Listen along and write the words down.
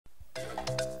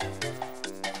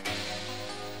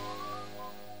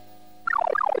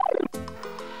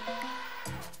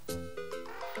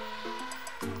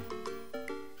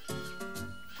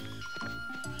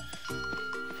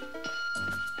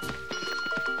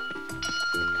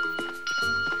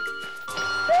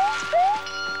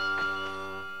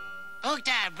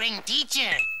Uktar, bring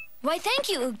teacher. Why, thank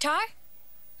you, Uktar.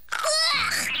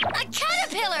 Ugh, a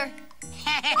caterpillar!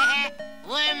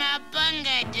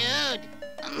 Wormabunga, dude.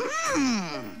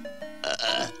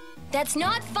 That's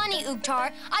not funny,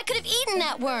 Uktar. I could have eaten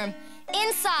that worm.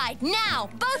 Inside, now,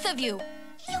 both of you.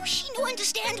 Yoshi no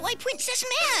understand why Princess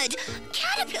mad.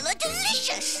 Caterpillar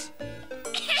delicious.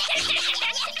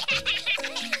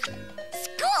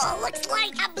 School looks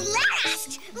like a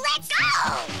blast. Let's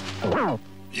go.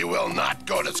 You will not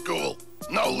go to school.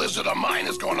 No lizard of mine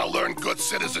is going to learn good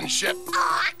citizenship.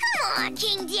 Aw, come on,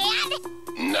 King Dad.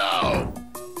 No.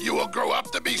 You will grow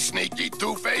up to be sneaky,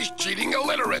 two-faced, cheating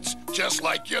illiterates, just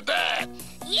like your dad.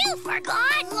 You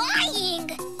forgot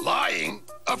lying. Lying?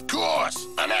 Of course.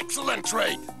 An excellent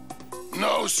trait.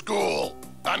 No school.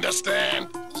 Understand?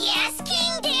 Yes,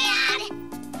 King Dad.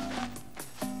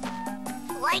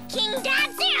 Like King Dad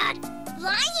said,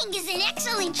 lying is an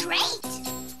excellent trait.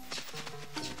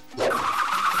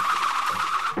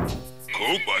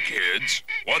 Koopa kids,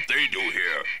 what they do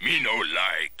here, me no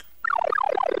like.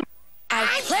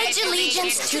 I pledge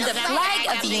allegiance to the flag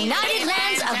of the United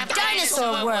Lands of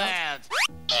Dinosaur World.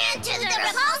 And to the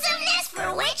repulsiveness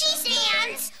for which he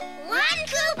stands, one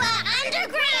Koopa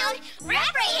underground,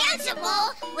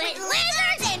 reprehensible, with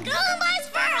lizards and Goombas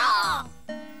for all.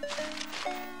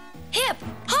 Hip,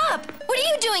 Hop, what are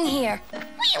you doing here?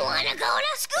 We want to go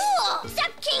to school,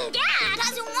 except King Dad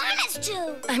doesn't want us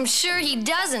to. I'm sure he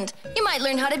doesn't. You might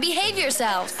learn how to behave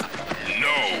yourselves.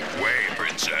 No way,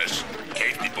 Princess.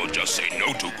 Cave people just say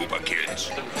no to Koopa kids.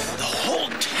 The whole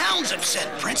town's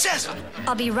upset, Princess.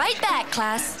 I'll be right back,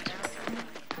 class.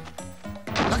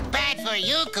 Look bad for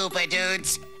you, Koopa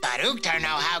dudes. But Uktar know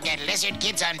how get lizard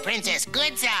kids on Princess'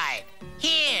 good side.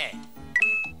 Here.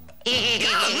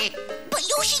 But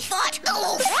Yoshi thought,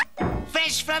 oh,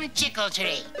 Fresh from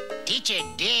Chickletree. Teacher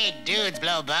dig dudes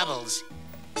blow bubbles.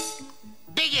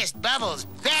 Biggest bubbles,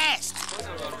 best.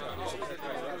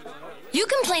 You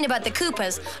complain about the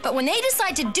Koopas, but when they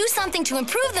decide to do something to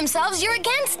improve themselves, you're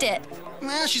against it.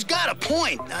 Well, she's got a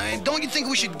point. Don't you think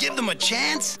we should give them a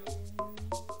chance?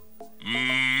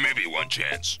 Maybe one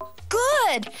chance.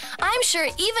 Good. I'm sure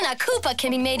even a Koopa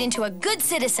can be made into a good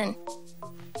citizen.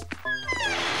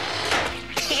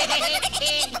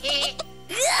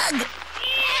 ugh.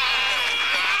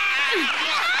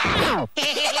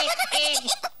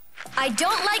 I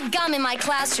don't like gum in my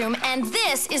classroom, and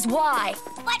this is why.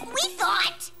 But we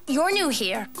thought... You're new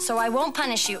here, so I won't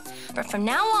punish you. But from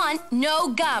now on, no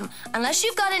gum, unless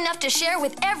you've got enough to share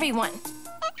with everyone.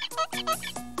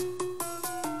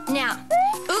 Now,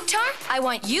 Uktar, I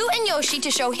want you and Yoshi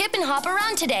to show Hip and Hop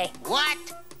around today. What?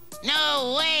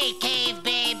 No way, Cave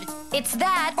Babe. It's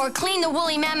that or clean the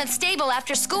woolly mammoth stable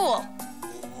after school.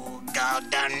 Go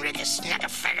done, Rick, snug a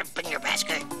fag up in your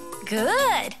basket.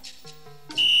 Good.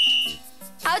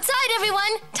 Outside,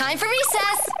 everyone. Time for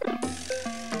recess.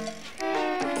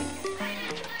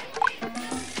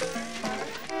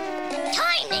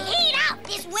 Time to heat up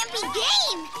this wimpy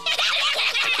game.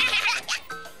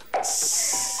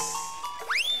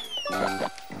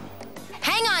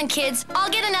 Hang on, kids. I'll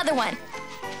get another one.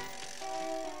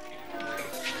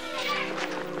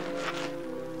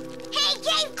 Hey,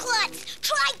 Game Klutz,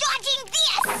 try dodging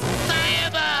this.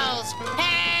 Fireballs!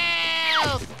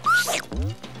 Help!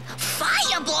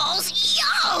 Fireballs,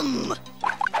 yum!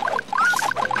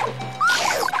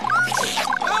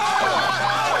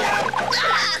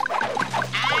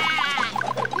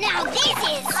 Now this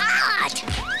is hot.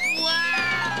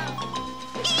 Wow!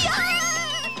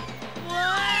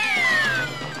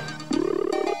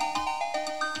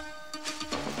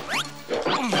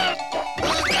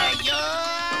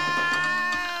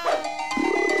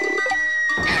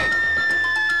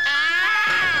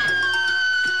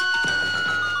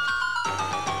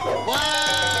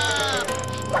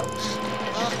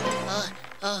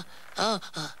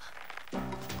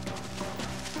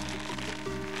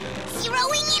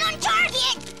 Zeroing in on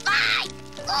target. 5,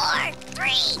 4,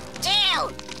 3, 2,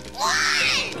 1.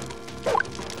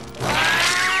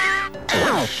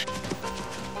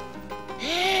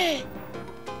 Hey,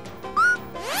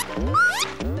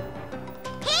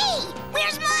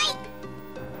 where's my...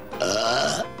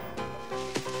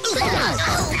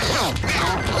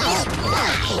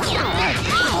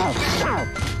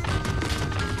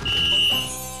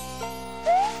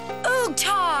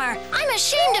 Uktar, I'm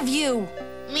ashamed of you.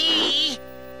 Me?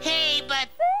 Hey,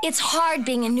 It's hard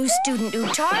being a new student,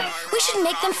 Uktar. We should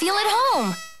make them feel at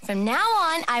home. From now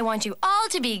on, I want you all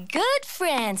to be good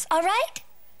friends, all right?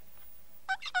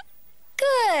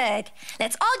 Good.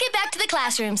 Let's all get back to the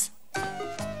classrooms.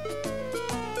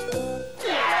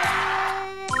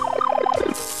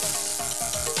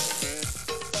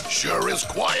 Sure is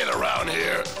quiet around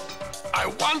here. I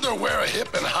wonder where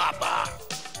Hip and Hop are.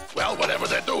 Well, whatever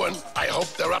they're doing, I hope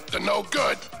they're up to no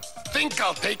good. Think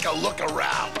I'll take a look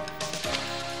around.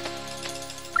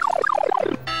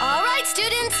 All right,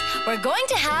 students, we're going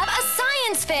to have a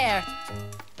science fair.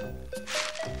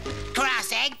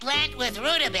 Cross eggplant with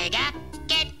rutabaga,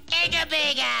 get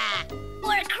eggabaga.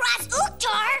 Or cross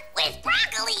Uktar with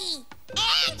broccoli.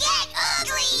 And get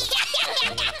ugly.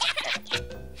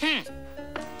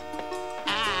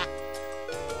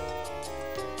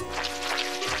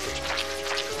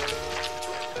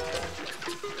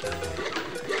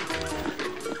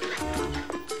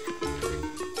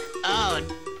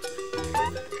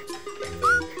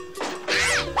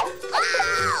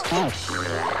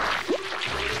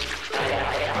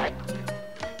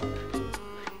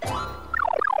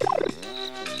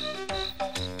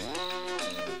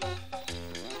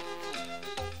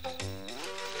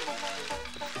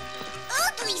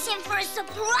 Ugly's in for a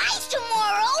surprise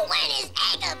tomorrow when his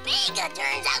eggabaga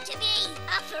turns out to be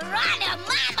a piranha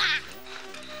mama.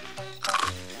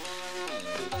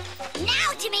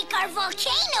 Now to make our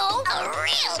volcano a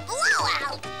real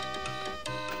blowout.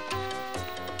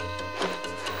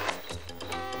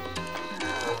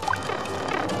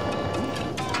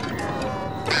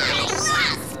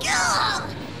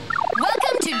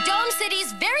 Welcome to Dome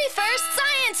City's very first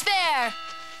science fair.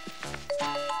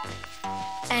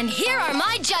 And here are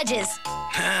my judges.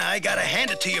 I gotta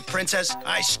hand it to you, Princess.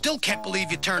 I still can't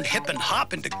believe you turned Hip and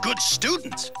Hop into good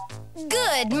students.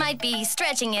 Good might be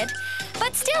stretching it,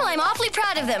 but still I'm awfully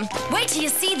proud of them. Wait till you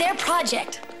see their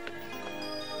project.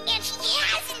 If she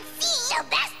hasn't seen the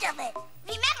best of it.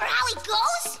 Remember how it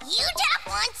goes? You tap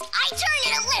once, I turn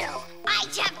it a little. I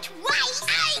tap twice,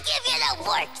 I give you the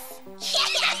works.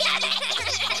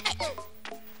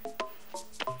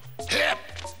 Hip!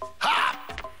 Hop!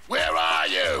 Where are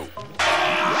you?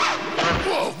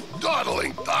 Whoa,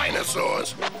 dawdling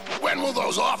dinosaurs. When will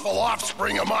those awful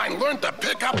offspring of mine learn to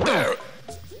pick up their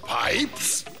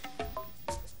pipes?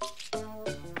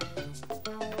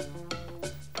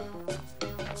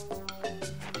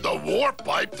 The warp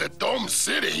pipe to Dome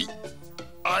City?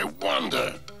 I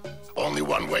wonder. Only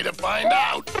one way to find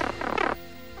out.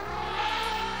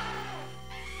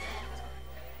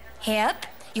 Hip,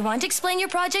 you want to explain your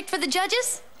project for the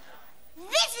judges?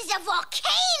 This is a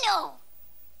volcano.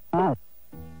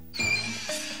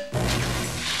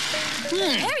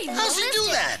 How's he do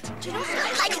that?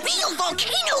 Like a real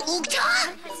volcano,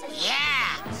 Uktar.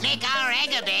 Yeah, make our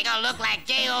eggabaga look like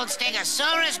day old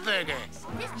Stegosaurus burger.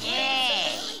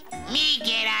 Hey, me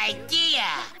get idea.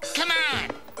 Come on.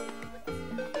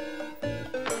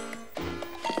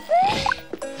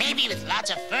 Maybe with lots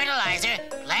of fertilizer,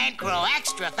 plant grow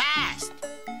extra fast.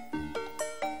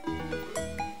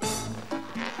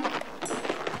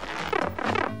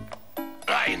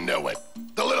 I knew it.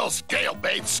 The little scale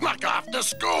bait snuck off to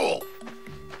school.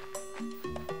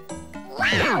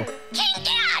 Wow! King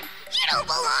Dad, you don't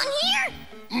belong here.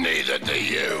 Neither do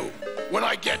you. When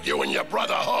I get you and your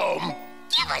brother home...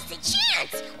 Give us a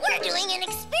chance. We're doing an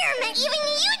experiment even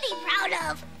you'd be proud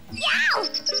of. Yow!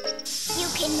 You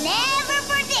can never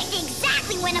predict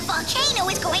exactly when a volcano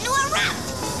is going to erupt.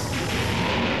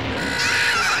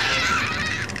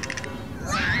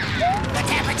 The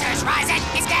temperature's rising.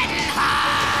 It's getting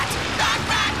hot. Rock,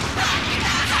 rock, rock in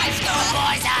the high school.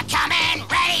 Boys are coming,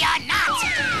 ready or not.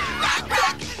 Rock,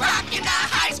 rock, rock in the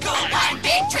high school. One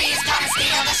big tree is gonna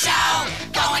steal the show.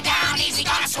 Going down easy,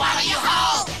 gonna swallow you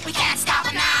whole. We can't stop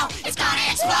it now. It's gonna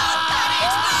explode.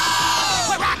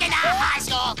 We're rocking the high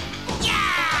school.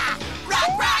 Yeah!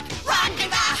 Rock, rock, rock in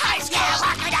the high school. Yeah,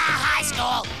 rock in the high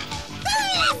school.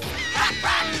 Rock,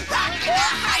 rock, rock in the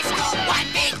high school. One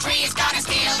big tree is gonna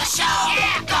steal the show.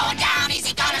 Yeah! Going down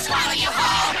easy, gonna swallow you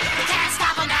whole. We can't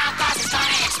stop him now, cause it's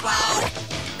gonna explode.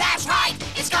 That's right,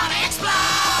 it's gonna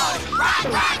explode. Rock,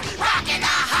 rock, rock in the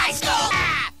high school.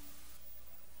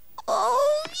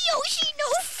 Oh, Yoshi no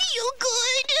feel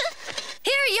good.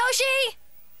 Here, Yoshi!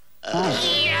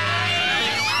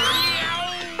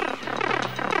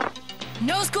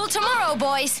 No school tomorrow,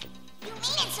 boys. You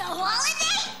mean it's a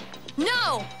holiday?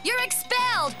 No, you're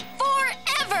expelled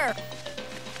forever.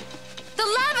 The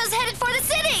lava's headed for the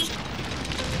city.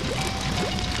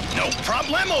 No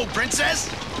problemo, Princess.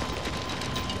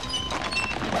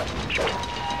 Be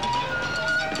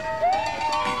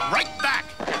right back.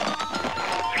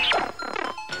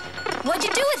 What'd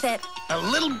you do with it? A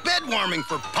little bed warming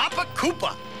for Papa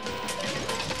Koopa.